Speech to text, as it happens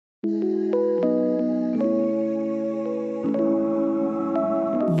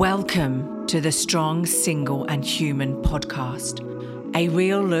Welcome to the Strong, Single and Human podcast, a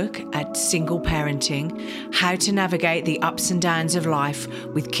real look at single parenting, how to navigate the ups and downs of life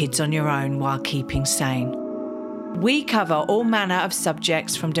with kids on your own while keeping sane. We cover all manner of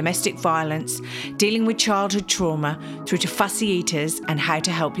subjects from domestic violence, dealing with childhood trauma, through to fussy eaters and how to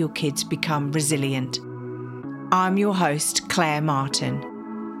help your kids become resilient. I'm your host, Claire Martin.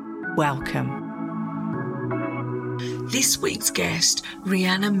 Welcome. This week's guest,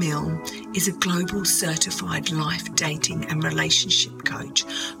 Riana Milne, is a global certified life, dating and relationship coach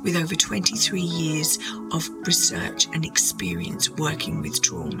with over 23 years of research and experience working with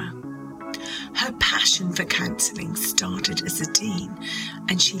trauma. Her passion for counselling started as a teen,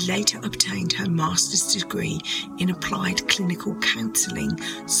 and she later obtained her master's degree in applied clinical counselling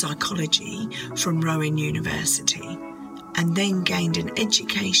psychology from Rowan University, and then gained an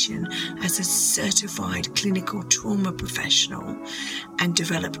education as a certified clinical trauma professional and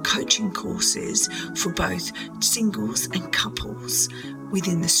developed coaching courses for both singles and couples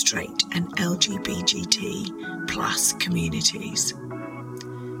within the straight and LGBT plus communities.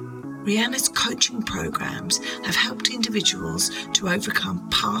 Riana's coaching programs have helped individuals to overcome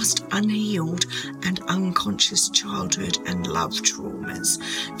past unhealed and unconscious childhood and love traumas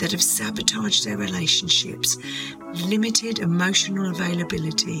that have sabotaged their relationships, limited emotional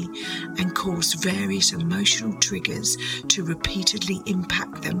availability, and caused various emotional triggers to repeatedly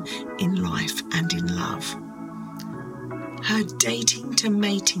impact them in life and in love. Her dating to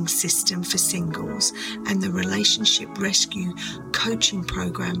mating system for singles and the relationship rescue coaching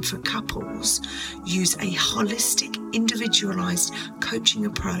program for couples use a holistic, individualized coaching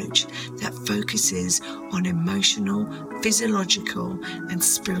approach that focuses on emotional, physiological, and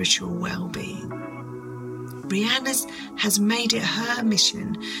spiritual well-being. Riana has made it her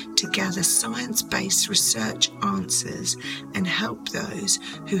mission to gather science-based research answers and help those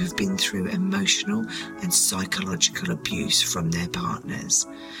who have been through emotional and psychological abuse from their partners.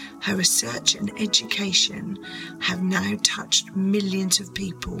 Her research and education have now touched millions of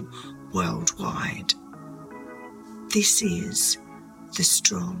people worldwide. This is the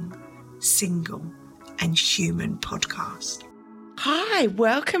Strong, Single and Human podcast. Hi,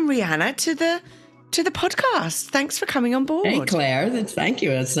 welcome Riana to the podcast. Thanks for coming on board. Hey, Claire. Thank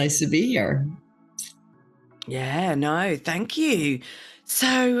you. It's nice to be here. Yeah, no, thank you.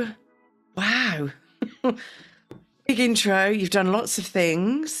 So, wow. Big intro. You've done lots of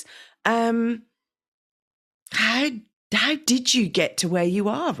things. How did you get to where you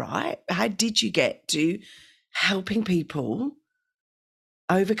are, right? How did you get to helping people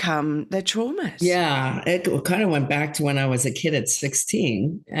overcome their traumas? Yeah, it kind of went back to when I was a kid at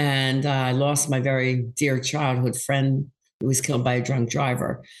 16, and I lost my very dear childhood friend who was killed by a drunk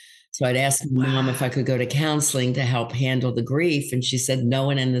driver. So I'd asked my mom if I could go to counseling to help handle the grief, and she said, no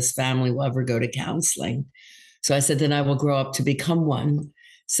one in this family will ever go to counseling. So I said, then I will grow up to become one.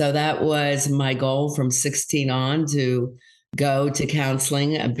 So that was my goal from 16 on, to go to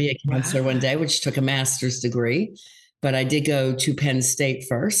counseling and be a counselor one day, which took a master's degree. But I did go to Penn State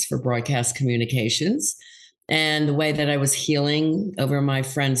first for broadcast communications. And the way that I was healing over my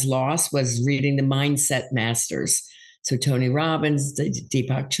friend's loss was reading the Mindset Masters. So Tony Robbins,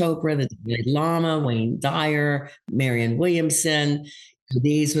 Deepak Chopra, the Dalai Lama, Wayne Dyer, Marianne Williamson.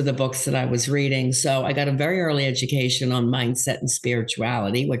 These were the books that I was reading. So I got a very early education on mindset and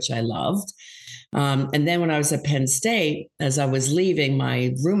spirituality, which I loved. And then when I was at Penn State, as I was leaving,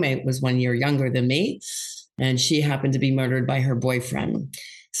 my roommate was 1 year younger than me, and she happened to be murdered by her boyfriend.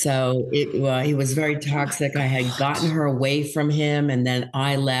 So he was very toxic. I had gotten her away from him, and then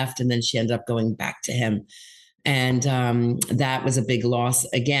I left, and then she ended up going back to him. And that was a big loss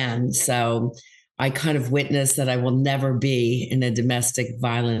again. So I kind of witnessed that I will never be in a domestic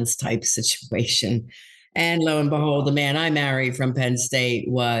violence type situation. And lo and behold, the man I married from Penn State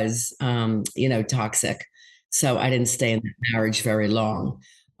was, toxic. So I didn't stay in that marriage very long.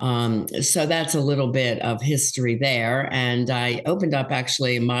 So that's a little bit of history there. And I opened up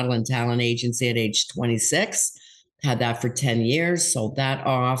actually a model and talent agency at age 26, had that for 10 years, sold that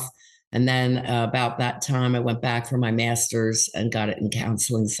off. And then about that time, I went back for my master's and got it in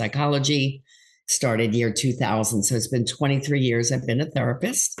counseling psychology, started year 2000. So it's been 23 years I've been a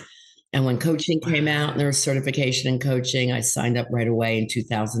therapist. And when coaching came out and there was certification in coaching, I signed up right away in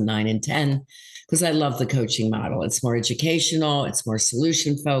 2009 and 10 because I love the coaching model. It's more educational. It's more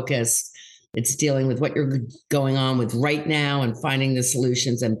solution focused. It's dealing with what you're going on with right now and finding the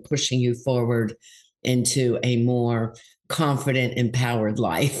solutions and pushing you forward into a more confident, empowered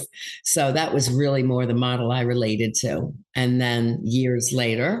life. So that was really more the model I related to. And then years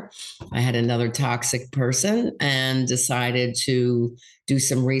later, I had another toxic person and decided to do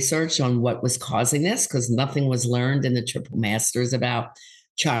some research on what was causing this, because nothing was learned in the triple masters about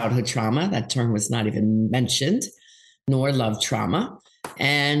childhood trauma. That term was not even mentioned, nor love trauma.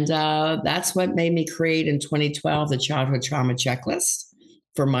 And that's what made me create in 2012 the childhood trauma checklist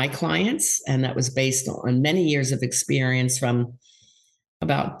for my clients. And that was based on many years of experience from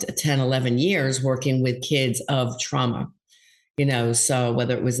about 10, 11 years working with kids of trauma. So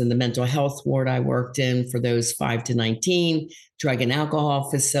whether it was in the mental health ward I worked in for those 5 to 19, drug and alcohol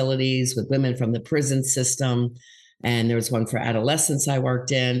facilities with women from the prison system. And there was one for adolescents I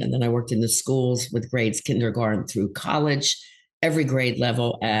worked in. And then I worked in the schools with grades kindergarten through college, every grade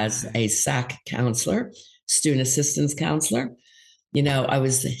level as a SAC counselor, student assistance counselor. I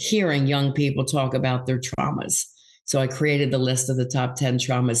was hearing young people talk about their traumas. So I created the list of the top 10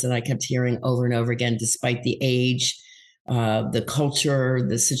 traumas that I kept hearing over and over again, despite the age, the culture,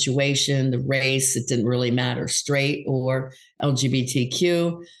 the situation, the race. It didn't really matter, straight or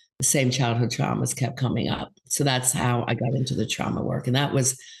LGBTQ. The same childhood traumas kept coming up. So that's how I got into the trauma work. And that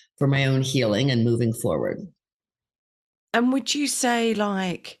was for my own healing and moving forward. And would you say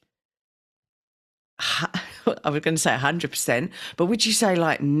I was going to say 100%, but would you say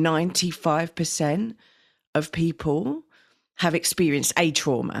 95% of people have experienced a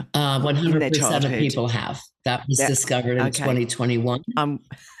trauma 100% in their childhood? Of people have. That was discovered in 2021.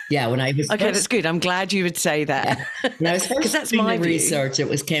 Yeah, when I was that's good. I'm glad you would say that. Yeah. When I was first that's doing my the research,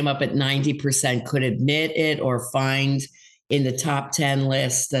 it came up at 90% could admit it or find in the top 10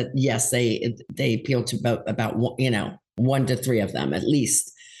 list that yes, they appeal to about 1 to 3 of them at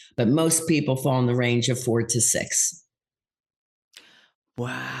least. But most people fall in the range of 4 to 6.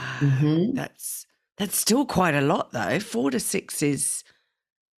 Wow. Mm-hmm. That's still quite a lot though. 4 to 6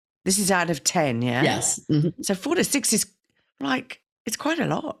 this is out of 10, yeah? Yes. Mm-hmm. So 4 to 6 is it's quite a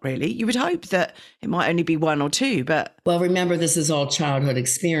lot, really. You would hope that it might only be 1 or 2, but... Well, remember, this is all childhood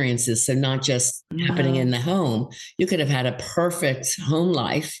experiences, so not just happening in the home. You could have had a perfect home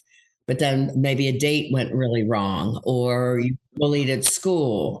life, but then maybe a date went really wrong, or you bullied at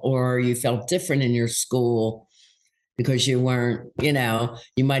school, or you felt different in your school because you weren't, you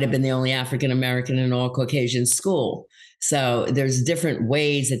might have been the only African-American in all Caucasian school. So there's different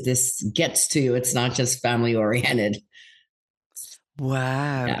ways that this gets to you. It's not just family-oriented.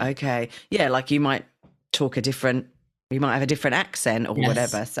 Wow. Yeah. Okay. Yeah. You might talk you might have a different accent or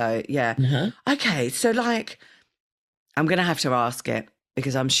whatever. So yeah. Uh-huh. Okay. So I'm going to have to ask it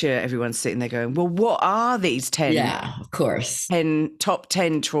because I'm sure everyone's sitting there going, well, what are these 10? Yeah, of course. Top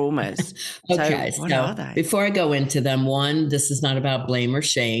 10 traumas. Okay. So what are they? Before I go into them, one, this is not about blame or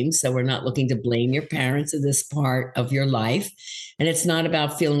shame. So we're not looking to blame your parents in this part of your life. And it's not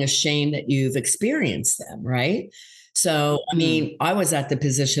about feeling ashamed that you've experienced them, right? So, I was at the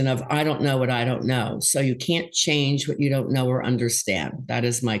position of, I don't know what I don't know. So you can't change what you don't know or understand. That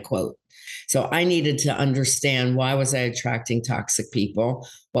is my quote. So I needed to understand, why was I attracting toxic people?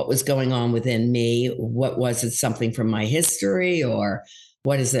 What was going on within me? What was it, something from my history, or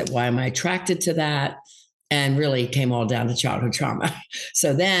what is it? Why am I attracted to that? And really came all down to childhood trauma.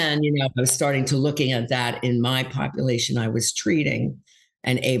 So then, I was starting to looking at that in my population I was treating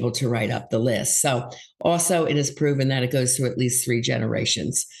and able to write up the list. So also it is proven that it goes through at least 3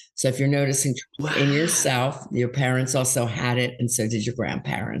 generations. So if you're noticing in yourself, your parents also had it, and so did your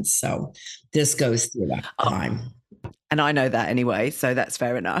grandparents. So this goes through that time. And I know that anyway, so that's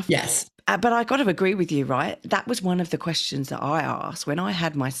fair enough. Yes. But I got to agree with you, right? That was one of the questions that I asked when I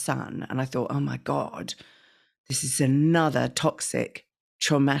had my son, and I thought, oh my God, this is another toxic,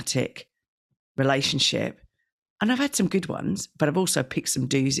 traumatic relationship. And I've had some good ones, but I've also picked some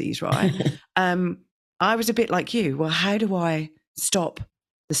doozies, right? I was a bit like you. Well, how do I stop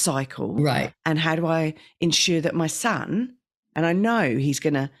the cycle? Right. And how do I ensure that my son, and I know he's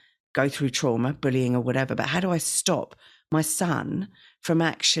going to go through trauma, bullying or whatever, but how do I stop my son from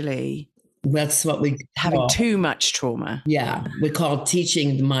actually That's what we having too much trauma? Yeah. We call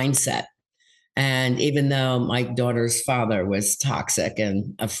teaching the mindset. And even though my daughter's father was toxic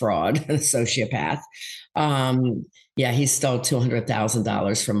and a fraud, a sociopath, he stole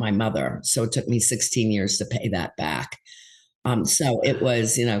 $200,000 from my mother. So it took me 16 years to pay that back. So it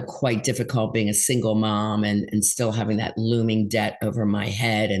was, quite difficult being a single mom and still having that looming debt over my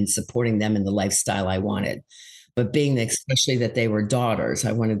head and supporting them in the lifestyle I wanted. But especially that they were daughters,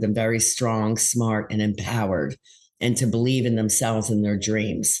 I wanted them very strong, smart, and empowered, and to believe in themselves and their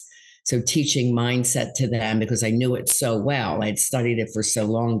dreams. So teaching mindset to them, because I knew it so well. I'd studied it for so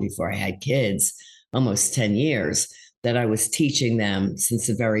long before I had kids, almost 10 years. that I was teaching them since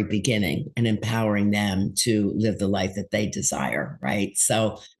the very beginning and empowering them to live the life that they desire, right?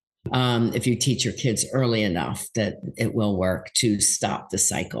 So if you teach your kids early enough, that it will work to stop the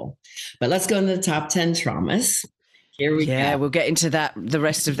cycle. But let's go into the top 10 traumas. Here we go. We'll get into that, the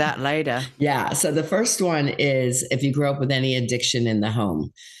rest of that later. Yeah. So the first one is if you grew up with any addiction in the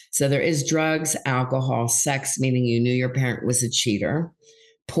home. So there is drugs, alcohol, sex, meaning you knew your parent was a cheater,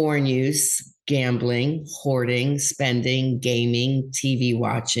 porn use, gambling, hoarding, spending, gaming, TV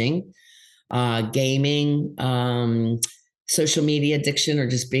watching, gaming, social media addiction, or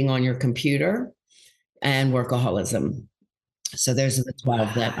just being on your computer, and workaholism. So those are the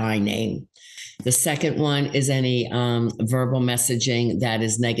 12 that I name. The second one is any verbal messaging that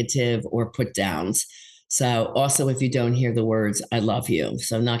is negative or put downs. So also, if you don't hear the words, I love you.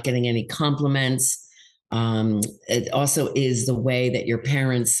 So not getting any compliments. It also is the way that your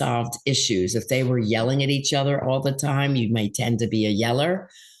parents solved issues. If they were yelling at each other all the time, you may tend to be a yeller.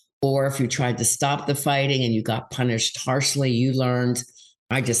 Or if you tried to stop the fighting and you got punished harshly, you learned,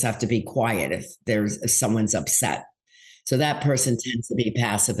 I just have to be quiet if someone's upset. So that person tends to be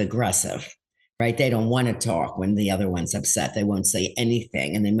passive aggressive, right? They don't want to talk when the other one's upset. They won't say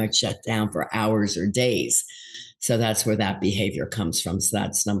anything, and they might shut down for hours or days. So that's where that behavior comes from. So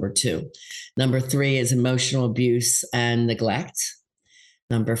that's number 2. Number 3 is emotional abuse and neglect.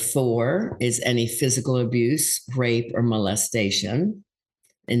 Number 4 is any physical abuse, rape, or molestation,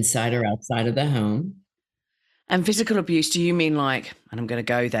 inside or outside of the home. And physical abuse, do you mean like, and I'm going to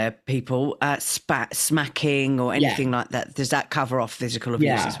go there, people, smacking or anything like that? Does that cover off physical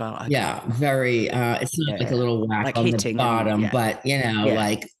abuse as well? Okay. Yeah, very, it's not like a little whack like on hitting the bottom, but,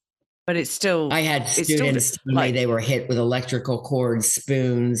 like. But it's still. I had students tell me they were hit with electrical cords,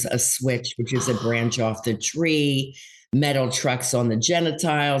 spoons, a switch, which is a branch off the tree, metal trucks on the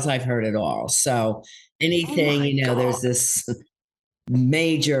genitals. I've heard it all. So anything, there's this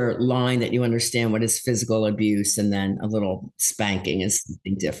major line that you understand what is physical abuse, and then a little spanking is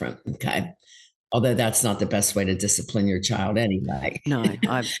something different. Okay. Although that's not the best way to discipline your child anyway. No,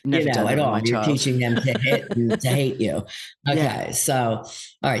 I've never done that at all. You're teaching them to hit and to hate you. Okay. So,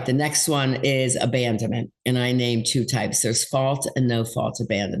 all right. The next one is abandonment. And I named 2 types. There's fault and no fault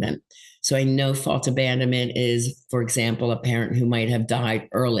abandonment. So a no fault abandonment is, for example, a parent who might have died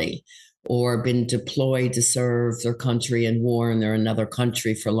early or been deployed to serve their country in war, and they're in another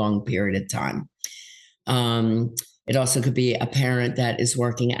country for a long period of time. It also could be a parent that is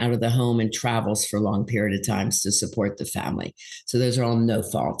working out of the home and travels for long period of times to support the family. So those are all no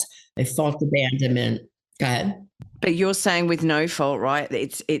fault. A fault abandonment. Go ahead. But you're saying with no fault, right?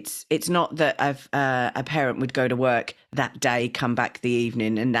 It's not that a parent would go to work that day, come back the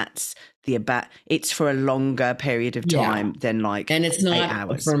evening, and that's it's for a longer period of time than like, and it's not 8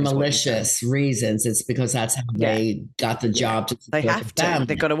 hours, for malicious reasons. It's because that's how they got the job. To they have to.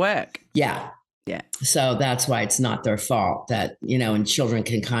 They've got to work. Yeah. Yeah. So that's why it's not their fault that, and children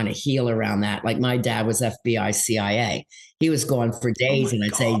can kind of heal around that. Like my dad was FBI, CIA. He was gone for days, and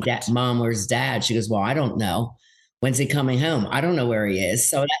I'd say, Mom, where's Dad? She goes, well, I don't know. When's he coming home? I don't know where he is.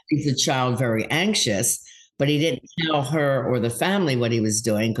 So that leaves the child very anxious, but he didn't tell her or the family what he was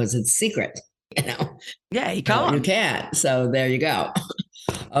doing because it's secret, Yeah, he can't. No, you can't. So there you go.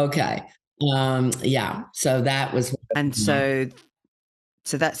 Okay. So that was. And so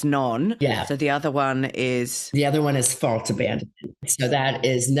that's none. Yeah. So the other one is fault abandonment. So that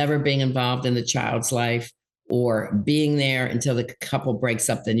is never being involved in the child's life or being there until the couple breaks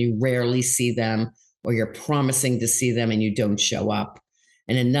up. Then you rarely see them, or you're promising to see them and you don't show up.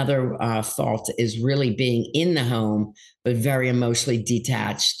 And another fault is really being in the home, but very emotionally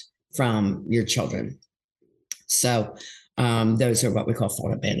detached from your children. So those are what we call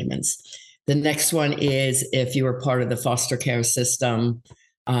fault abandonments. The next one is if you were part of the foster care system,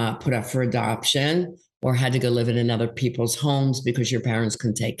 put up for adoption, or had to go live in other people's homes because your parents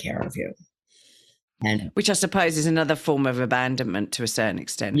couldn't take care of you. And which I suppose is another form of abandonment to a certain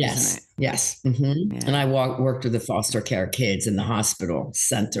extent, isn't it? Yes. Mm-hmm. Yeah. And I worked with the foster care kids in the hospital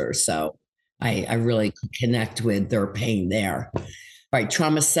center. So I really connect with their pain there. All right.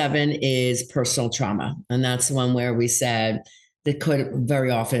 Trauma 7 is personal trauma. And that's the one where we said that could very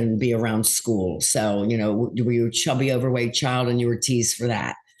often be around school. So, were you a chubby, overweight child and you were teased for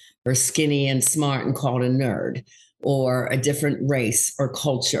that? Or skinny and smart and called a nerd? Or a different race or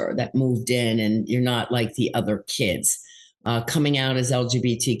culture that moved in and you're not like the other kids, coming out as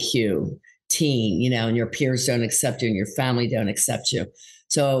LGBTQ, teen, and your peers don't accept you and your family don't accept you.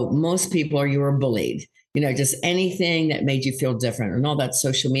 So most people you were bullied, just anything that made you feel different, and all that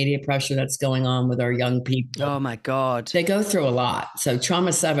social media pressure that's going on with our young people. Oh my God. They go through a lot. So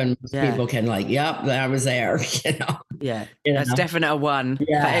trauma 7, people can yep, I was there, Yeah. You That's know? definite a one for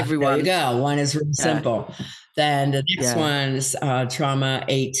Yeah, everyone. there you go. One is really simple. Then the next one is trauma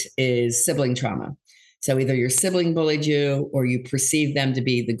 8 is sibling trauma. So either your sibling bullied you or you perceive them to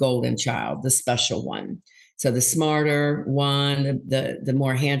be the golden child, the special one. So the smarter one, the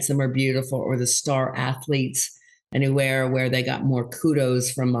more handsome or beautiful, or the star athletes, anywhere where they got more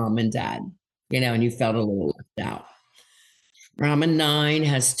kudos from mom and dad, and you felt a little left out. Trauma 9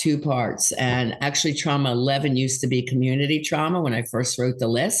 has 2 parts. And actually, trauma 11 used to be community trauma when I first wrote the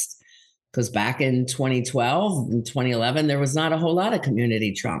list, because back in 2012 and 2011, there was not a whole lot of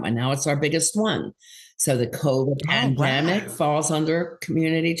community trauma. Now it's our biggest one. So the COVID pandemic falls under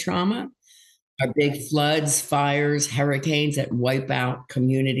community trauma. Our big floods, fires, hurricanes that wipe out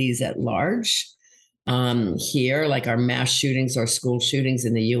communities at large. Here, like our mass shootings or school shootings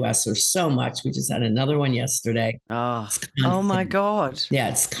in the US are so much. We just had another one yesterday. Oh my God. Yeah,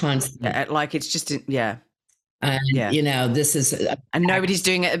 it's constant. Yeah, like it's just, And, this is. And nobody's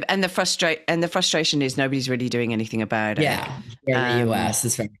doing it. And the frustration is nobody's really doing anything about it. Yeah, in the US.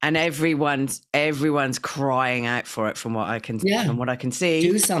 Is right. And everyone's crying out for it from what I can see.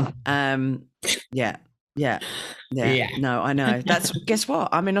 Do something. Yeah. No, I know. Guess what?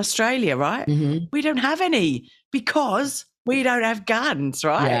 I'm in Australia, right? Mm-hmm. We don't have any because we don't have guns,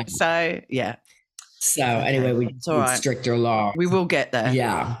 right? Yeah. So anyway, we need stricter law. We will get there.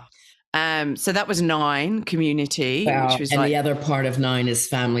 Yeah. So that was 9, community, which was the other part of 9 is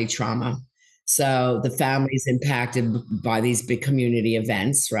family trauma. So the family is impacted by these big community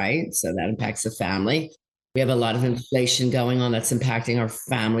events, right? So that impacts the family. We have a lot of inflation going on that's impacting our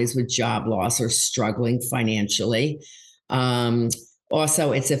families with job loss or struggling financially.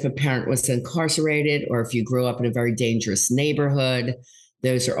 Also, it's if a parent was incarcerated or if you grew up in a very dangerous neighborhood.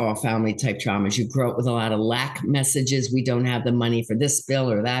 Those are all family type traumas. You grow up with a lot of lack messages. We don't have the money for this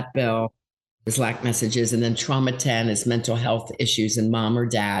bill or that bill. There's lack messages. And then trauma 10 is mental health issues in mom or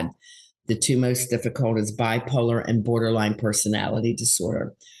dad. The 2 most difficult is bipolar and borderline personality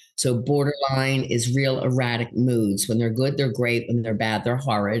disorder. So borderline is real erratic moods. When they're good, they're great. When they're bad, they're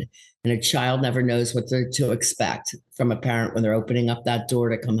horrid. And a child never knows what they're to expect from a parent when they're opening up that door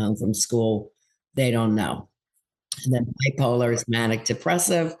to come home from school. They don't know. And then bipolar is manic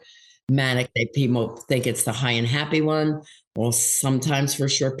depressive. Manic, people think it's the high and happy one. Well, sometimes for a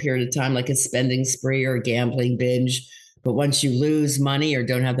short period of time, like a spending spree or a gambling binge. But once you lose money or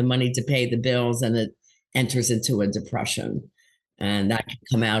don't have the money to pay the bills, and it enters into a depression. And that can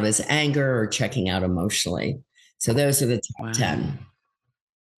come out as anger or checking out emotionally. So those are the top 10.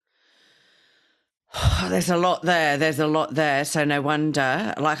 There's a lot there. So no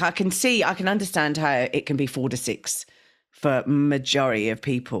wonder. Like I can understand how it can be 4 to 6 for majority of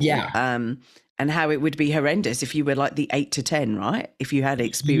people. Yeah. And how it would be horrendous if you were like the 8 to 10, right? If you had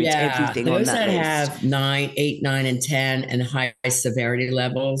experienced everything on that list. Those that have 8, 9, and 10 and high severity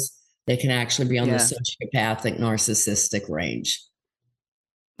levels, they can actually be on the sociopathic narcissistic range.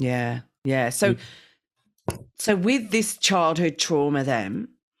 Yeah. So with this childhood trauma then,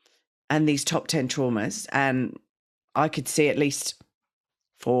 and these top 10 traumas, and I could see at least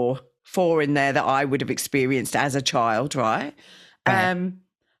four in there that I would have experienced as a child, right?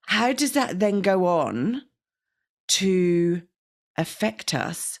 How does that then go on to affect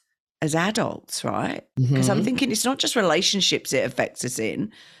us as adults, right? Because I'm thinking it's not just relationships it affects us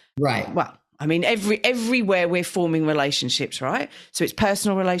in. Right. Well, I mean, everywhere we're forming relationships, right? So it's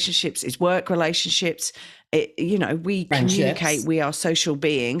personal relationships, it's work relationships. We communicate, we are social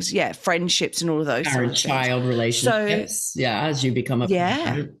beings. Yeah, friendships and all of those. Parent-child relationships. So, as you become a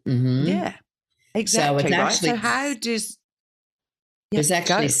parent. Mm-hmm. Yeah, exactly. So right. So how does there's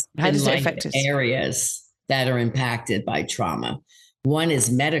actually how does it affect us? Areas that are impacted by trauma. One is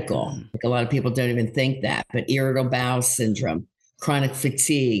medical. Like a lot of people don't even think that, but irritable bowel syndrome, chronic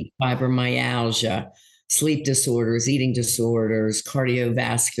fatigue, fibromyalgia, sleep disorders, eating disorders,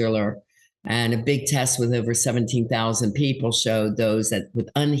 cardiovascular. And a big test with over 17,000 people showed those that with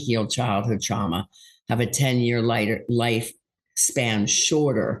unhealed childhood trauma have a 10-year life span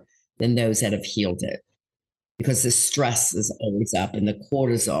shorter than those that have healed it, because the stress is always up and the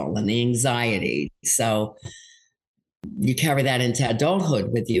cortisol and the anxiety. So you carry that into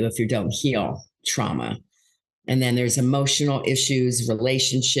adulthood with you if you don't heal trauma. And then there's emotional issues,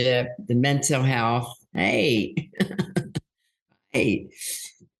 relationship, the mental health. Hey,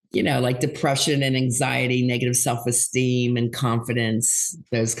 like depression and anxiety, negative self-esteem and confidence,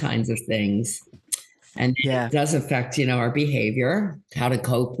 those kinds of things. And it does affect, our behavior, how to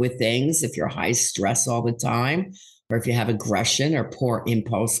cope with things. If you're high stress all the time, or if you have aggression or poor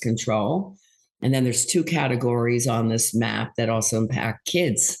impulse control. And then there's 2 categories on this map that also impact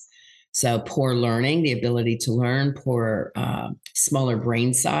kids. So poor learning, the ability to learn, poor, smaller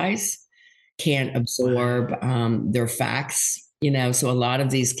brain size, can't absorb their facts, so a lot of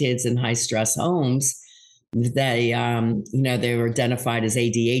these kids in high stress homes, they they were identified as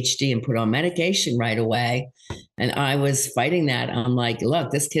ADHD and put on medication right away. And I was fighting that. I'm like,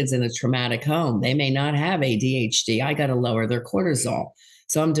 look, this kid's in a traumatic home, they may not have ADHD, I got to lower their cortisol.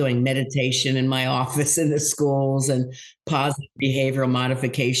 So I'm doing meditation in my office in the schools, and positive behavioral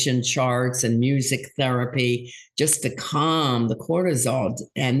modification charts and music therapy, just to calm the cortisol,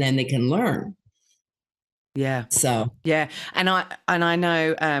 and then they can learn. Yeah. So yeah, and I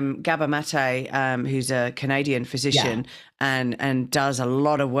know Gabor Mate, who's a Canadian physician, and does a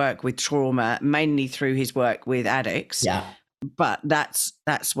lot of work with trauma, mainly through his work with addicts. Yeah. But that's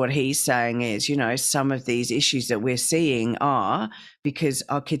what he's saying is, some of these issues that we're seeing are because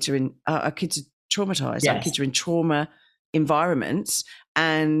our kids are traumatized. Yes. Our kids are in trauma environments,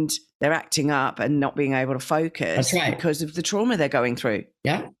 and they're acting up and not being able to focus because of the trauma they're going through.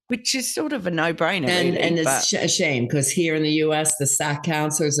 Yeah. Which is sort of a no-brainer, and, really. And it's a shame, because here in the U.S., the SAC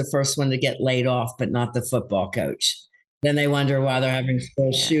counselor is the first one to get laid off, but not the football coach. Then they wonder why they're having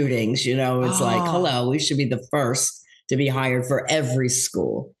school shootings. It's like, hello, we should be the first to be hired for every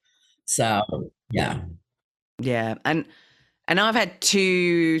school. So, yeah. Yeah. And I've had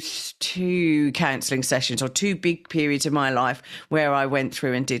two counselling sessions, or 2 big periods of my life where I went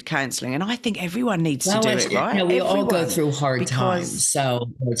through and did counselling. And I think everyone needs to do it, right? We all go through hard times.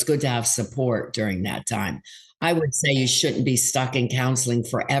 So it's good to have support during that time. I would say you shouldn't be stuck in counseling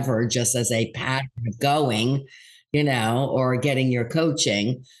forever just as a pattern of going, or getting your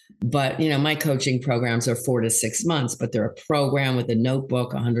coaching. But, my coaching programs are 4 to 6 months, but they're a program with a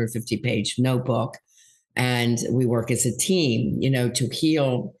notebook, 150-page notebook. And we work as a team, to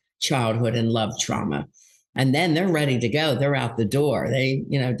heal childhood and love trauma. And then they're ready to go. They're out the door. They,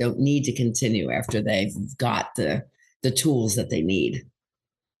 don't need to continue after they've got the tools that they need.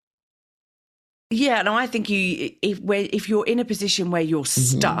 Yeah. And I think if you're in a position where you're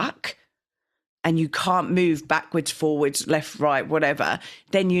stuck and you can't move backwards, forwards, left, right, whatever,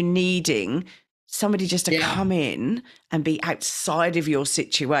 then you're needing somebody just to come in and be outside of your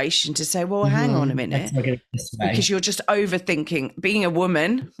situation to say, well, hang on a minute, because you're just overthinking. Being a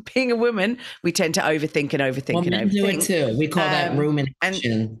woman, we tend to overthink and overthink and overthink. Do it too. We call that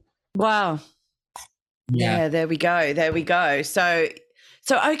rumination. Wow. Yeah, there we go. So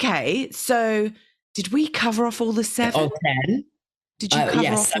okay. So did we cover off all the 7? All 10. Did you cover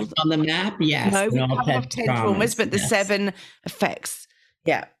off all on the map? Yes. No, we covered off 10 traumas, but the 7 effects.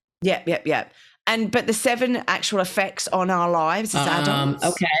 Yeah. But the 7 actual effects on our lives as adults.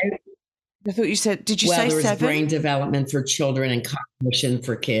 Okay. I thought you said, did you say 7? There was brain development for children and cognition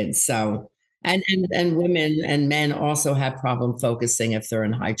for kids. So, and women and men also have problem focusing if they're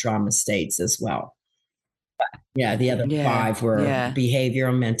in high trauma states as well. But the other 5 were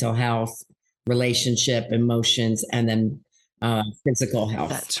behavioral, mental health, relationship, emotions, and then physical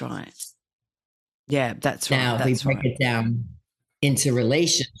health. That's right. Yeah, that's right. Now, if we break it down into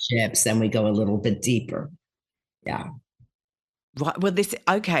relationships, then we go a little bit deeper. Yeah. Right. Well,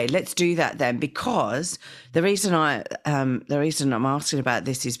 let's do that then, because the reason I'm asking about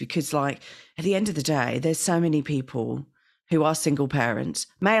this is because, like, at the end of the day, there's so many people who are single parents,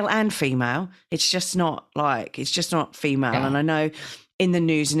 male and female. It's just not female. Yeah. And I know in the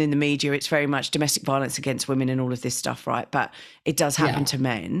news and in the media, it's very much domestic violence against women and all of this stuff, right? But it does happen to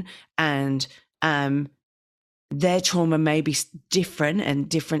men, and their trauma may be different and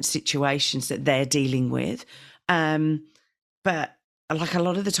different situations that they're dealing with. But like a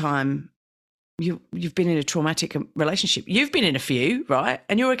lot of the time, you've been in a traumatic relationship. You've been in a few, right?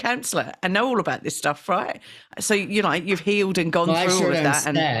 And you're a counsellor and know all about this stuff, right? So, you've healed and gone through all of that.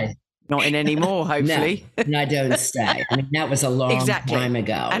 And not in any more, hopefully. No, I don't stay. I mean, that was a long time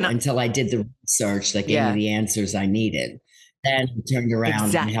ago, until I did the research that gave me the answers I needed. Then I turned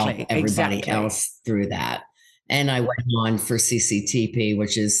around and helped everybody else through that. And I went on for CCTP,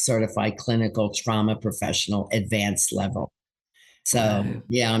 which is Certified Clinical Trauma Professional Advanced Level. So,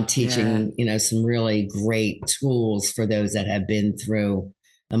 I'm teaching, some really great tools for those that have been through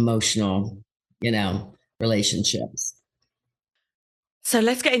emotional, relationships. So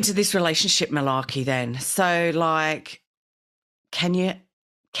let's get into this relationship malarkey then. So, like, can you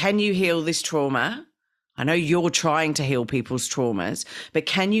heal this trauma? I know you're trying to heal people's traumas, but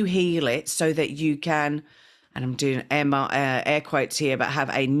can you heal it so that you can, and I'm doing air quotes here, but have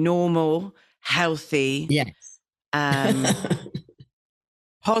a normal, healthy,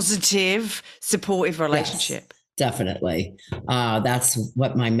 positive, supportive relationship? Yes, definitely. That's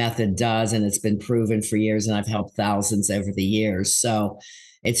what my method does, and it's been proven for years, and I've helped thousands over the years. So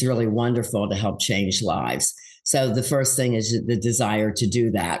It's really wonderful to help change lives. So the first thing is the desire to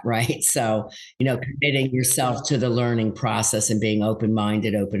do that, right? So, committing yourself to the learning process and being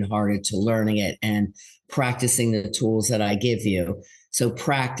open-minded, open-hearted to learning it and practicing the tools that I give you. So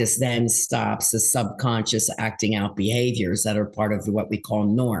practice then stops the subconscious acting out behaviors that are part of what we call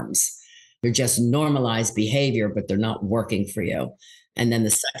norms. They're just normalized behavior, but they're not working for you. And then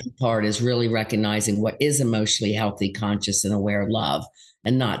the second part is really recognizing what is emotionally healthy, conscious, and aware love,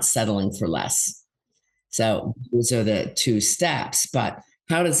 and not settling for less. So those are the two steps. But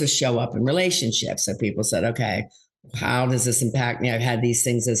how does this show up in relationships? So people said, okay, how does this impact me? I've had these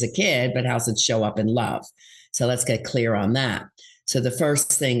things as a kid, but how's it show up in love? So let's get clear on that. So the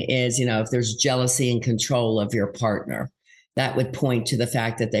first thing is, if there's jealousy and control of your partner, that would point to the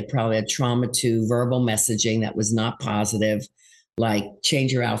fact that they probably had trauma to verbal messaging that was not positive, like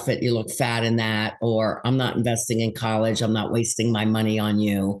change your outfit, you look fat in that, or I'm not investing in college, I'm not wasting my money on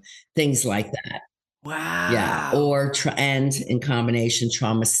you, things like that. Wow. Yeah. Or and in combination,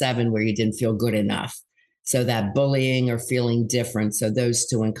 trauma 7, where you didn't feel good enough. So that bullying or feeling different. So those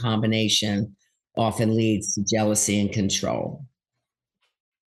two in combination often leads to jealousy and control.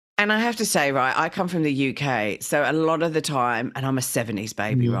 And I have to say, right, I come from the UK. So a lot of the time, and I'm a 70s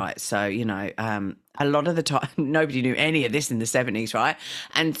baby, right? So, a lot of the time, nobody knew any of this in the 70s, right?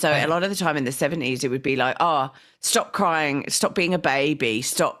 And so a lot of the time in the 70s, it would be like, oh, stop crying, stop being a baby,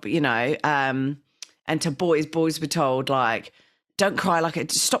 stop, and to boys were told, like, don't cry like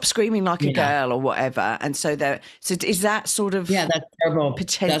it, stop screaming like a girl or whatever. And so is that sort of that's verbal,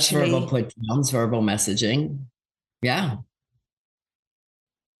 potentially that's verbal put downs, verbal messaging. Yeah.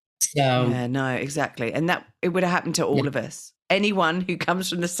 So yeah, no, exactly. And that it would have happened to all of us. Anyone who comes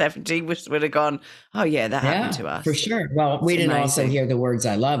from the 70s would have gone, oh yeah, that happened to us. For sure. Well, we didn't also hear the words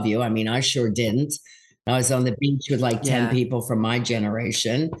I love you. I mean, I sure didn't. I was on the beach with like 10 people from my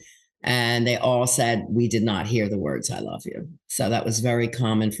generation, and they all said we did not hear the words I love you. So that was very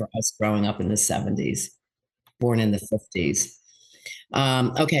common for us growing up in the 70s, born in the 50s.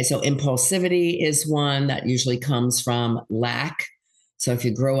 Okay, so impulsivity is one that usually comes from lack. So if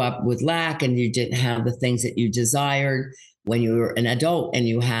you grow up with lack and you didn't have the things that you desired when you were an adult and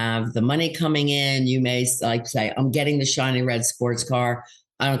you have the money coming in, you may like say, I'm getting the shiny red sports car.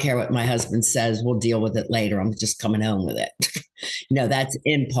 I don't care what my husband says. We'll deal with it later. I'm just coming home with it. That's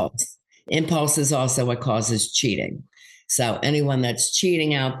impulse. Impulse is also what causes cheating. So anyone that's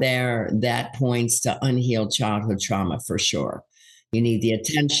cheating out there, that points to unhealed childhood trauma for sure. You need the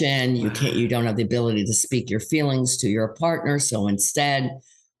attention. You don't have the ability to speak your feelings to your partner. So instead,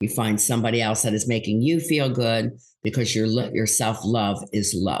 you find somebody else that is making you feel good because your self-love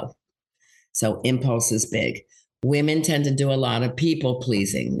is low. So impulse is big. Women tend to do a lot of people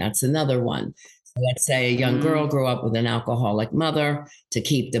pleasing. That's another one. So let's say a young girl grew up with an alcoholic mother. To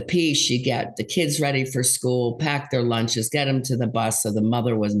keep the peace, she'd get the kids ready for school, pack their lunches, get them to the bus so the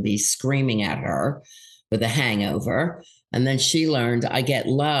mother wouldn't be screaming at her with a hangover. And then she learned, I get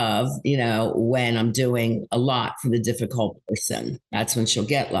love, when I'm doing a lot for the difficult person. That's when she'll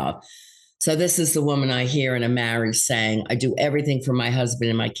get love. So this is the woman I hear in a marriage saying, I do everything for my husband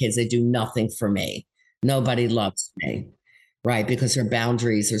and my kids. They do nothing for me. Nobody loves me, right? Because her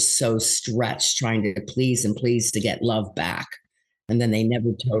boundaries are so stretched, trying to please and please to get love back. And then they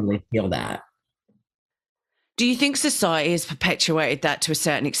never totally feel that. Do you think society has perpetuated that to a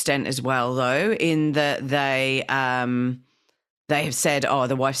certain extent as well, though, in that they have said, oh,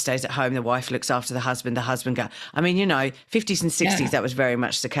 the wife stays at home, the wife looks after the husband goes. I mean, 50s and 60s, that was very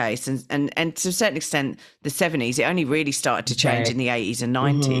much the case. And to a certain extent, the 70s, it only really started to change in the 80s and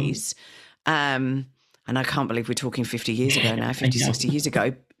 90s. And I can't believe we're talking 50 years ago now, 50, 60 years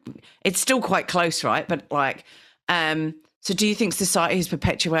ago. It's still quite close, right? But so do you think society has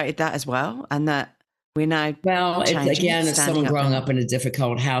perpetuated that as well? And that we're now if someone growing up in a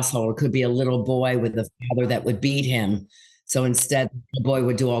difficult household, it could be a little boy with a father that would beat him. So instead, the boy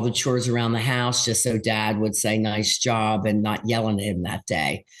would do all the chores around the house just so dad would say, nice job, and not yelling at him that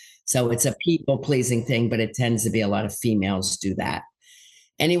day. So it's a people-pleasing thing, but it tends to be a lot of females do that.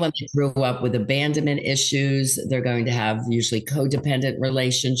 Anyone that grew up with abandonment issues, they're going to have usually codependent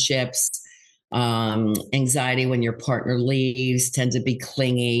relationships. Anxiety when your partner leaves, tend to be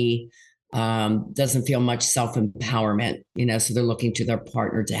clingy, doesn't feel much self-empowerment, so they're looking to their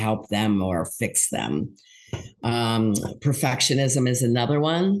partner to help them or fix them. Perfectionism is another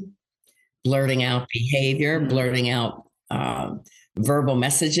one. Blurting out behavior, blurting out verbal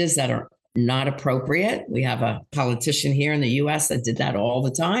messages that are not appropriate. We have a politician here in the U.S. that did that all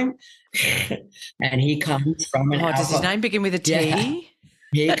the time. And he comes from does his name begin with a T?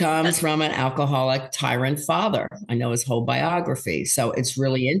 He comes from an alcoholic tyrant father. I know his whole biography. So it's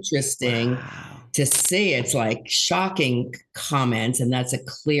really interesting Wow. to see. It's like shocking comments, and that's a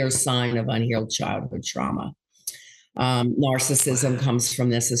clear sign of unhealed childhood trauma. Narcissism comes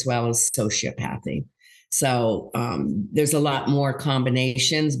from this, as well as sociopathy. So there's a lot more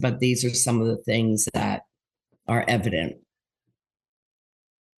combinations, but these are some of the things that are evident.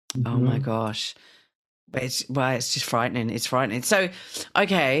 Oh my Mhm. gosh. But it's just frightening. It's frightening. So,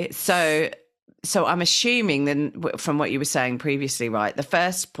 okay. So I'm assuming then from what you were saying previously, right? The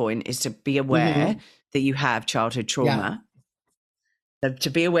first point is to be aware Mhm. that you have childhood Yeah. trauma. So to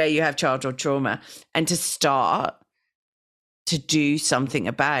be aware you have childhood trauma and to start to do something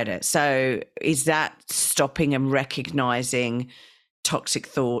about it. So is that stopping and recognizing toxic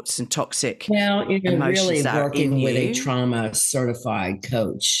thoughts and toxic Well, emotions really that are in working with a you? trauma certified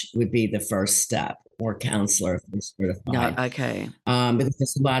coach would be the first step, or counselor if they're No, certified. okay. Because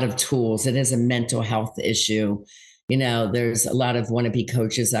there's a lot of tools. It is a mental health issue. There's a lot of wannabe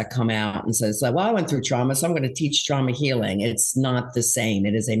coaches that come out and says, well, I went through trauma, so I'm going to teach trauma healing. It's not the same.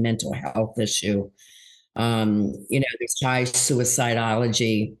 It is a mental health issue. There's high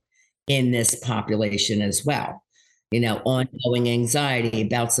suicidology in this population as well. Ongoing anxiety,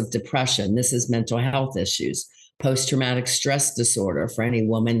 bouts of depression. This is mental health issues. Post traumatic stress disorder for any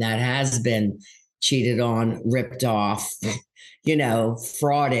woman that has been cheated on, ripped off,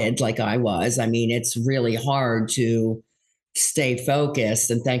 frauded like I was. I mean, it's really hard to stay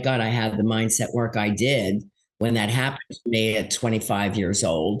focused. And thank God I had the mindset work I did when that happened to me at 25 years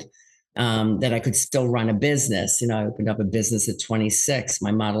old, that I could still run a business. I opened up a business at 26,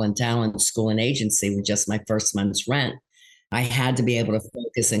 my model and talent school and agency with just my first month's rent. I had to be able to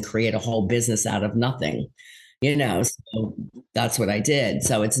focus and create a whole business out of nothing, so that's what I did.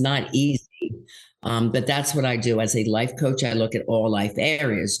 So it's not easy. But that's what I do as a life coach. I look at all life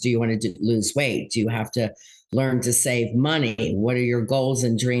areas. Do you want to lose weight? Do you have to learn to save money? What are your goals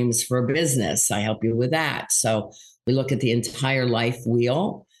and dreams for a business? I help you with that. So we look at the entire life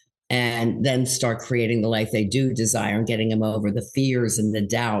wheel and then start creating the life they do desire and getting them over the fears and the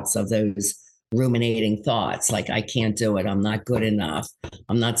doubts of those ruminating thoughts like, I can't do it. I'm not good enough.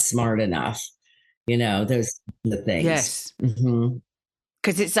 I'm not smart enough. Those the things. Yes. Mm-hmm.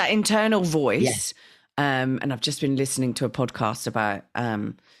 Because it's that internal voice. Yes. And I've just been listening to a podcast about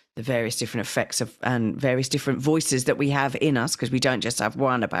the various different effects of and various different voices that we have in us, because we don't just have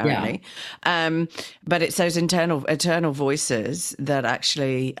one, apparently. Yeah. But it's those internal voices that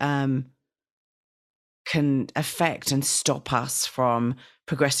actually can affect and stop us from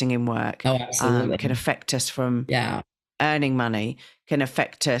progressing in work. Oh, absolutely. Can affect us from earning money, can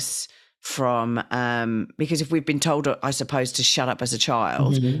affect us from because if we've been told, I suppose, to shut up as a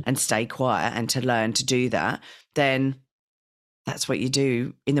child and stay quiet and to learn to do that, then that's what you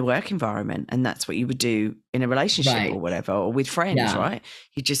do in the work environment, and that's what you would do in a relationship or whatever, or with friends, right?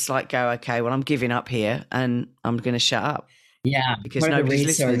 You just like go, okay, well, I'm giving up here and I'm going to shut up. Yeah, because nobody's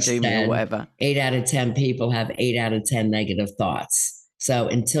listening to me or whatever. 8 out of 10 people have 8 out of 10 negative thoughts. So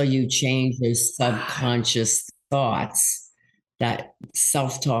until you change those subconscious thoughts, that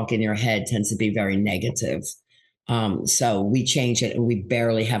self-talk in your head tends to be very negative. So we change it and we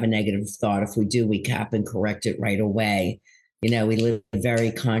barely have a negative thought. If we do, we cap and correct it right away. We live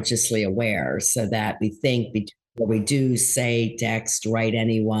very consciously aware so that we think before we do say, text, write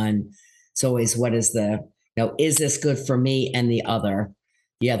anyone. It's always, what is is this good for me and the other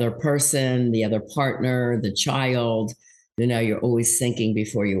person, the other partner, the child? You're always thinking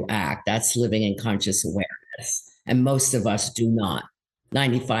before you act. That's living in conscious awareness. And most of us do not.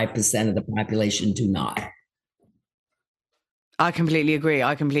 95% of the population do not. I completely agree.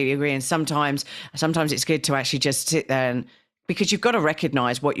 And sometimes it's good to actually just sit there and, because you've got to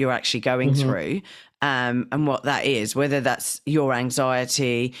recognize what you're actually going through, and what that is, whether that's your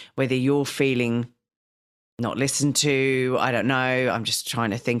anxiety, whether you're feeling not listened to. I don't know. I'm just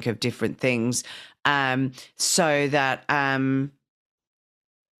trying to think of different things. So that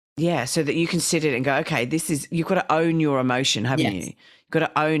you can sit it and go, okay, you've got to own your emotion, haven't you? You've got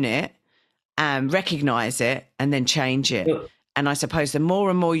to own it, recognize it, and then change it. And I suppose the more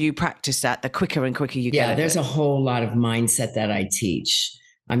and more you practice that, the quicker and quicker you get. Yeah, there's a whole lot of mindset that I teach.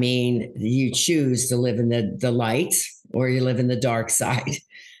 I mean, you choose to live in the light or you live in the dark side.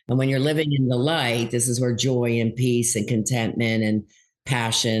 And when you're living in the light, this is where joy and peace and contentment and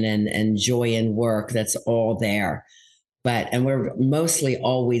passion and joy in work, that's all there. And we're mostly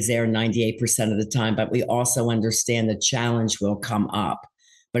always there 98% of the time, but we also understand the challenge will come up.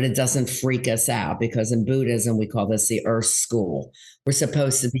 but it doesn't freak us out, because in Buddhism, we call this the earth school. We're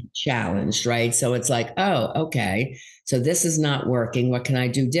supposed to be challenged, right? So it's like, oh, okay, so this is not working. What can I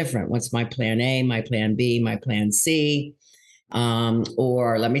do different? What's my plan A, my plan B, my plan C?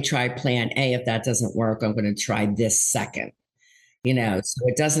 Or let me try plan A. If that doesn't work, I'm going to try this second. So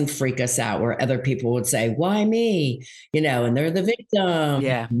it doesn't freak us out, where other people would say, why me? And they're the victim.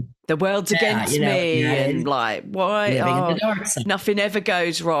 Yeah. The world's against me, and like, why? Living in the dark side. Nothing ever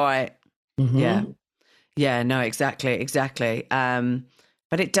goes right. Mm-hmm. Yeah. Yeah, no, exactly.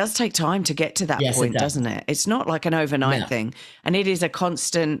 But it does take time to get to that point, doesn't it? It's not like an overnight thing. And it is a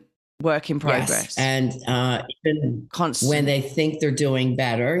constant work in progress. Yes. And even when they think they're doing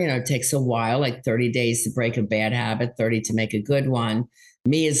better, it takes a while, like 30 days to break a bad habit, 30 to make a good one.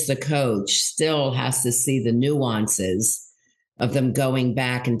 Me as the coach still has to see the nuances of them going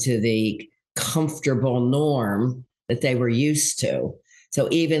back into the comfortable norm that they were used to. So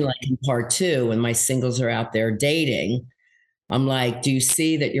even like in part 2, when my singles are out there dating, I'm like, do you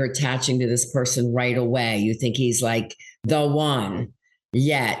see that you're attaching to this person right away? You think he's like the one.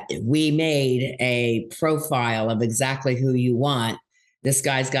 Yet we made a profile of exactly who you want. This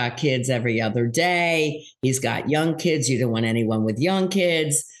guy's got kids every other day. He's got young kids. You don't want anyone with young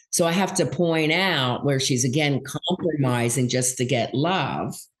kids. So I have to point out where she's again compromising just to get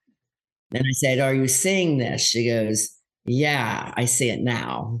love. And I said, are you seeing this? She goes, yeah, I see it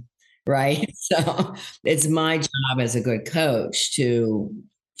now. Right. So it's my job as a good coach to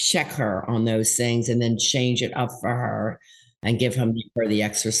check her on those things and then change it up for her and give her the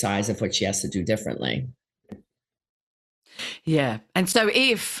exercise of what she has to do differently. Yeah. And so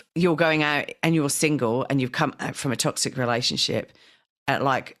if you're going out and you're single and you've come out from a toxic relationship,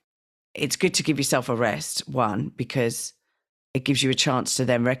 it's good to give yourself a rest, one, because it gives you a chance to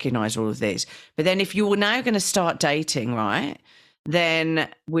then recognize all of this. But then if you're now going to start dating, right, then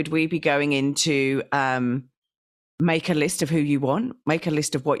would we be going into make a list of who you want, make a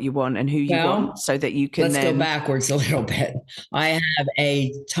list of what you want and who you want, so that you can go backwards a little bit. I have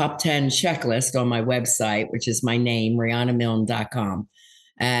a top 10 checklist on my website, which is my name, rianamilne.com.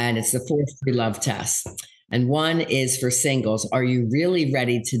 And it's the 4 free love tests. And one is for singles. Are you really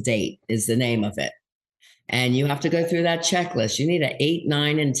ready to date is the name of it. And you have to go through that checklist. You need an 8,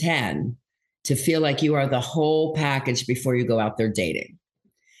 9, and 10 to feel like you are the whole package before you go out there dating.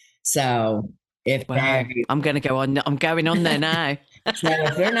 So I'm going to go on. I'm going on there now. So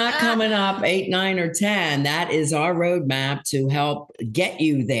if they're not coming up 8, 9, or 10, that is our roadmap to help get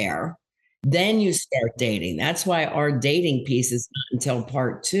you there. Then you start dating. That's why our dating piece is not until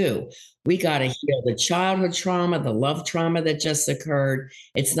part 2. We got to heal the childhood trauma, the love trauma that just occurred.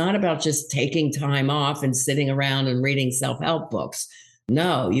 It's not about just taking time off and sitting around and reading self-help books.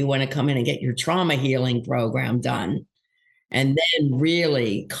 No, you want to come in and get your trauma healing program done. And then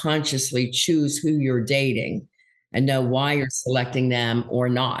really consciously choose who you're dating and know why you're selecting them or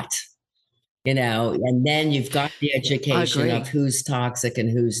not. And then you've got the education of who's toxic and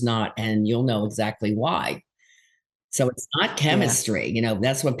who's not, and you'll know exactly why. So it's not chemistry.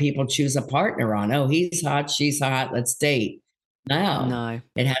 That's what people choose a partner on. Oh, he's hot, she's hot, let's date. No.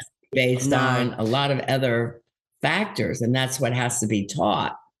 It has to be based on a lot of other factors, and that's what has to be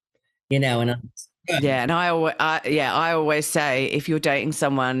taught. And and I always say, if you're dating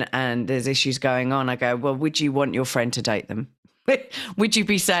someone and there's issues going on, I go, well, would you want your friend to date them? Would you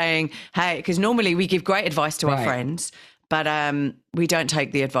be saying, hey, because normally we give great advice to our friends, but we don't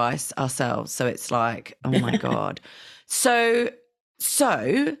take the advice ourselves. So it's like, oh my God. So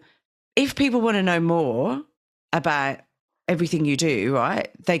if people want to know more about everything you do, right,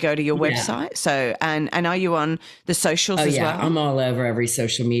 they go to your website. So, and are you on the socials as well? I'm all over every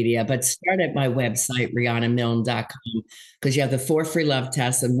social media, but start at my website, rianamilne.com, because you have the 4 free love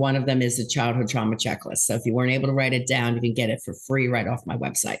tests, and one of them is the childhood trauma checklist. So if you weren't able to write it down, you can get it for free right off my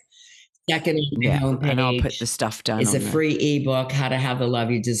website. Second on my homepage, and I'll put the stuff down. It's a free ebook, How to Have the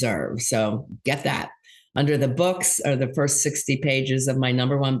Love You Deserve. So get that. Under the books are the first 60 pages of my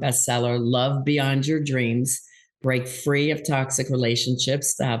 #1 bestseller, Love Beyond Your Dreams. Break free of toxic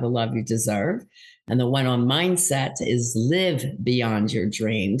relationships to have the love you deserve. And the one on mindset is Live Beyond Your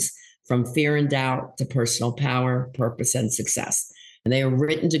Dreams, from fear and doubt to personal power, purpose, and success. And they are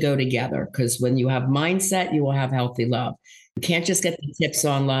written to go together, because when you have mindset, you will have healthy love. You can't just get the tips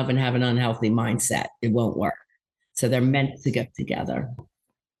on love and have an unhealthy mindset. It won't work. So they're meant to get together.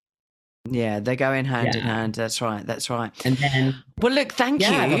 Yeah, they go in hand in hand. That's right. And then, well, look, thank you.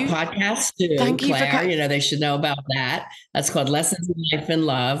 I have a podcast too. Thank you, Claire. They should know about that. That's called Lessons in Life and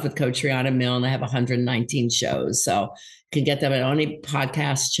Love with Coach Riana Milne. I have 119 shows, so you can get them at any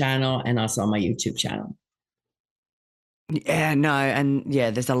podcast channel and also on my YouTube channel. Yeah, no, and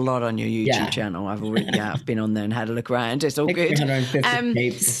there's a lot on your YouTube Yeah. channel. I've been on there and had a look around. It's all Like good. 350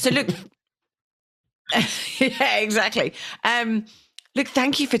 tapes. So look, yeah, exactly. Look,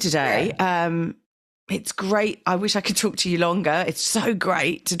 thank you for today. It's great. I wish I could talk to you longer. It's so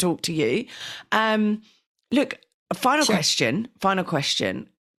great to talk to you. Look, final question,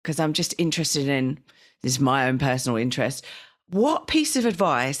 because I'm just interested in, this is my own personal interest. What piece of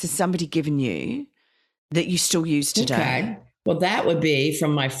advice has somebody given you that you still use today? Okay. Well, that would be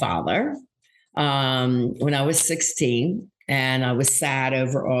from my father when I was 16 and I was sad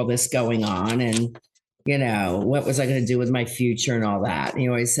over all this going on and, what was I going to do with my future and all that. And he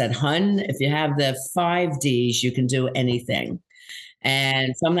always said, "Hun, if you have the 5 Ds, you can do anything."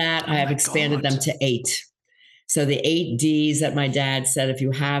 And from that, I have expanded them to 8. So the 8 Ds that my dad said, if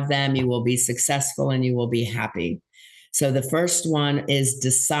you have them, you will be successful and you will be happy. So the first one is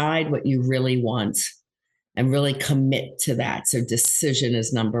decide what you really want and really commit to that. So decision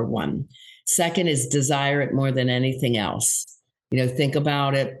is number 1. Second is desire it more than anything else. Think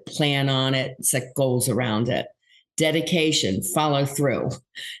about it, plan on it, set goals around it. Dedication, follow through.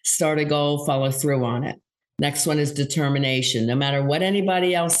 Start a goal, follow through on it. Next one is determination. No matter what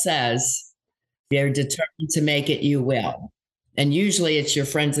anybody else says, if you're determined to make it, you will. And usually it's your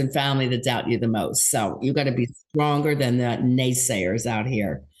friends and family that doubt you the most. So you got to be stronger than the naysayers out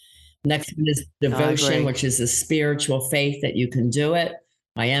here. Next one is devotion, which is a spiritual faith that you can do it.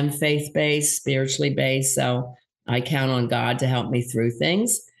 I am faith-based, spiritually based, so I count on God to help me through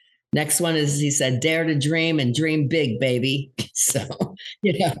things. Next one is, he said, dare to dream and dream big, baby. So,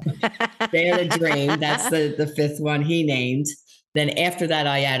 dare to dream. That's the 5th one he named. Then after that,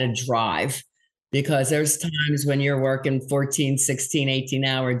 I added drive, because there's times when you're working 14, 16,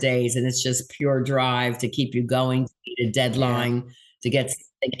 18-hour days, and it's just pure drive to keep you going, to meet a deadline, to get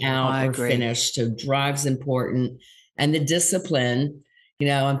something out or finished. So drive's important. And the discipline,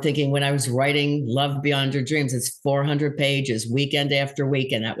 I'm thinking when I was writing Love Beyond Your Dreams, it's 400 pages, weekend after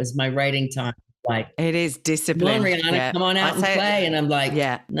weekend. That was my writing time. Like, it is discipline. Come on, Rihanna, come on out and play. And I'm like,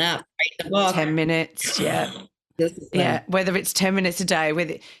 write the book. 10 minutes, Yeah, whether it's 10 minutes a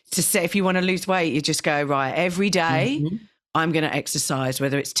day, to say if you want to lose weight, you just go, right, every day I'm going to exercise,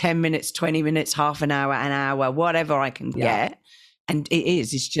 whether it's 10 minutes, 20 minutes, half an hour, whatever I can get. And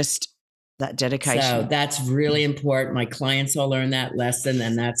it's just that dedication. So that's really important. My clients all learn that lesson,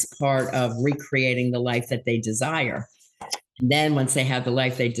 and that's part of recreating the life that they desire. And then once they have the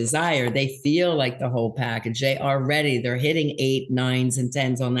life they desire, they feel like the whole package. They are ready. They're hitting 8, 9s, and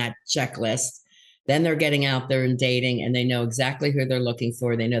 10s on that checklist. Then they're getting out there and dating, and they know exactly who they're looking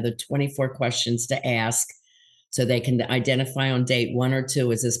for. They know the 24 questions to ask, so they can identify on date 1 or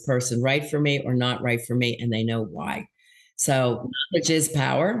 2, is this person right for me or not right for me? And they know why. So knowledge is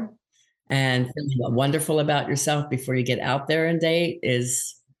power, and feeling wonderful about yourself before you get out there and date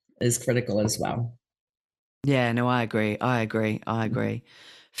is critical as well. Yeah, no, I agree.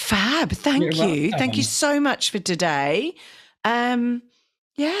 Fab. Thank you. Thank you so much for today.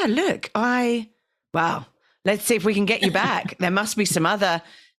 Look, wow. Let's see if we can get you back. There must be some other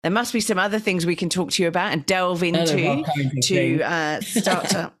things we can talk to you about and delve into to start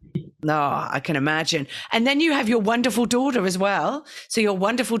to. No, I can imagine. And then you have your wonderful daughter as well. So your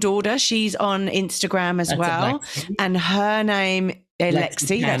wonderful daughter, she's on Instagram as well. Alexi. And her name,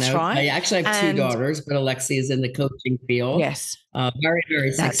 Alexi, that's right. I actually have 2 daughters, but Alexi is in the coaching field. Yes. Very,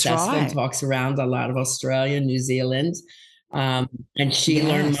 very successful. Right. Talks around a lot of Australia, New Zealand. And she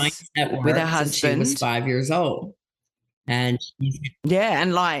learned mindset work with her husband since she was 5 years old. And she's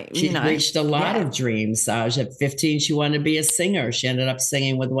reached a lot of dreams. At 15, she wanted to be a singer. She ended up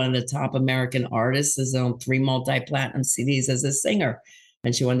singing with one of the top American artists, is on 3 multi-platinum CDs as a singer.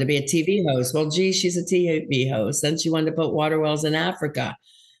 And she wanted to be a TV host. Well, she's a TV host. Then she wanted to put water wells in Africa.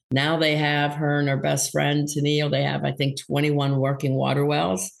 Now they have her and her best friend, Tennille. They have, I think, 21 working water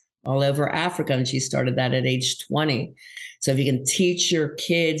wells all over Africa. And she started that at age 20. So if you can teach your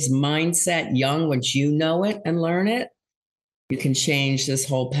kids mindset young, once you know it and learn it, you can change this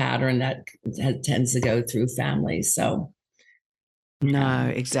whole pattern that tends to go through families. So,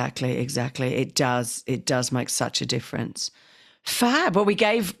 no, exactly. It does make such a difference. Fab. Well, we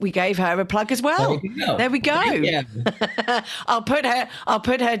gave her a plug as well. There we go. Yeah. I'll put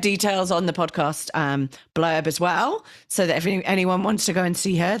her details on the podcast blurb as well, so that if anyone wants to go and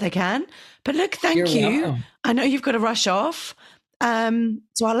see her, they can. But look, thank you. Welcome. I know you've got to rush off, so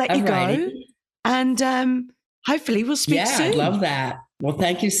I'll let you go, and hopefully we'll speak soon. Yeah, I love that. Well,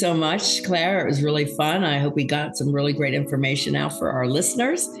 thank you so much, Claire. It was really fun. I hope we got some really great information out for our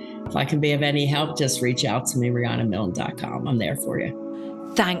listeners. If I can be of any help, just reach out to me, RianaMilne.com. I'm there for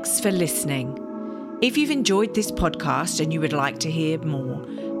you. Thanks for listening. If you've enjoyed this podcast and you would like to hear more,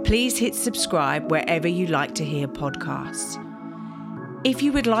 please hit subscribe wherever you like to hear podcasts. If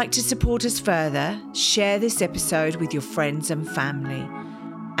you would like to support us further, share this episode with your friends and family.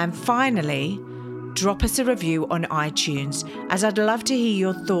 And finally, drop us a review on iTunes, as I'd love to hear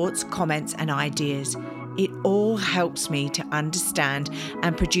your thoughts, comments and ideas. It all helps me to understand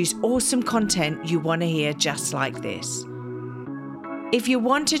and produce awesome content you want to hear just like this. If you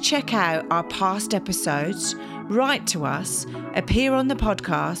want to check out our past episodes, write to us, appear on the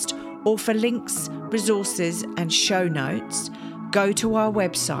podcast, or for links, resources and show notes, go to our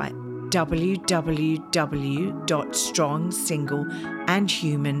website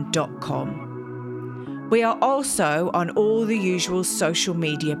www.strongsingleandhuman.com. We are also on all the usual social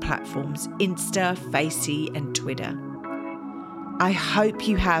media platforms, Insta, Facey and Twitter. I hope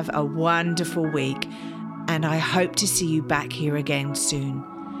you have a wonderful week, and I hope to see you back here again soon.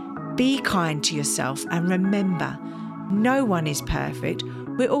 Be kind to yourself and remember, no one is perfect.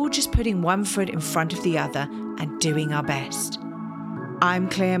 We're all just putting one foot in front of the other and doing our best. I'm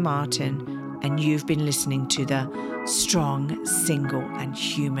Claire Martin, and you've been listening to the Strong, Single and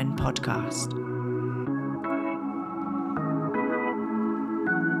Human podcast.